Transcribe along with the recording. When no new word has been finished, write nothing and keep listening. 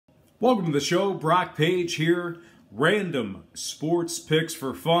Welcome to the show. Brock Page here. Random sports picks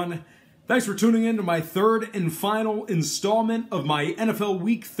for fun. Thanks for tuning in to my third and final installment of my NFL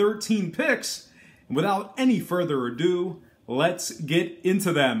Week 13 picks. And without any further ado, let's get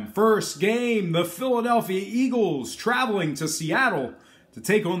into them. First game, the Philadelphia Eagles traveling to Seattle to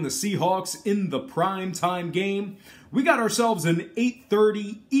take on the Seahawks in the primetime game. We got ourselves an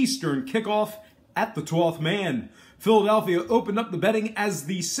 8:30 Eastern kickoff at the 12th man. Philadelphia opened up the betting as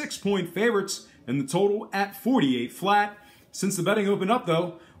the 6-point favorites and the total at 48 flat. Since the betting opened up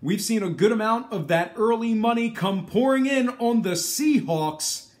though, we've seen a good amount of that early money come pouring in on the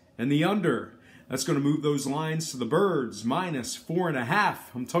Seahawks and the under. That's going to move those lines to the Birds, -4.5.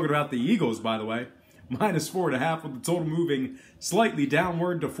 I'm talking about the Eagles, by the way. -4.5 with the total moving slightly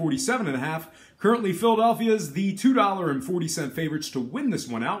downward to 47.5. Currently, Philadelphia is the $2.40 favorites to win this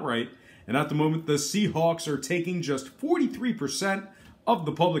one outright. And at the moment, the Seahawks are taking just 43% of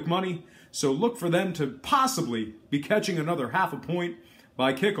the public money. So look for them to possibly be catching another half a point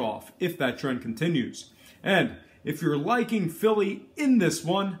by kickoff if that trend continues. And if you're liking Philly in this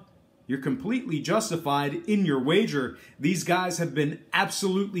one, you're completely justified in your wager. These guys have been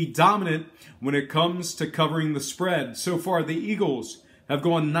absolutely dominant when it comes to covering the spread. So far, the Eagles have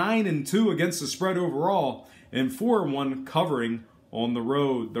gone 9-2 against the spread overall and 4-1 covering on the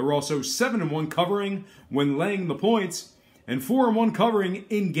road. They're also 7-1 covering when laying the points and 4-1 covering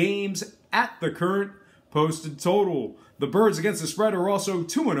in games at the current posted total. The Birds against the spread are also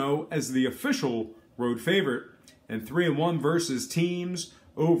 2-0 as the official road favorite and 3-1 versus teams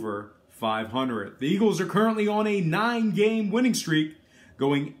over 500. The Eagles are currently on a 9-game winning streak,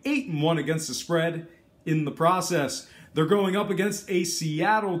 going 8-1 against the spread in the process. They're going up against a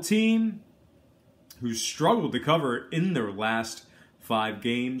Seattle team who struggled to cover in their last 5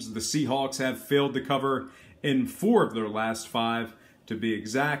 games. The Seahawks have failed to cover in 4 of their last 5, to be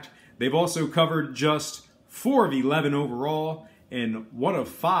exact. They've also covered just 4 of 11 overall and 1 of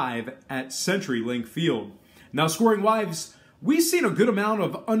 5 at CenturyLink Field. Now, scoring-wise, we've seen a good amount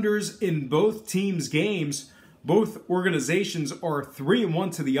of unders in both teams' games. Both organizations are 3-1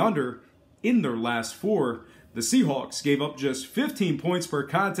 to the under in their last 4. The Seahawks gave up just 15 points per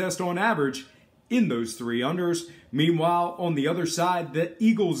contest on average in those 3 unders. Meanwhile, on the other side, the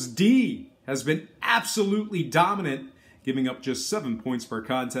Eagles' D has been absolutely dominant, giving up just 7 points per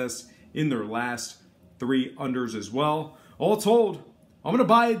contest in their last 3 unders as well. All told, I'm going to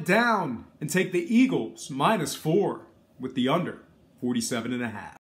buy it down and take the Eagles -4 with the under 47.5.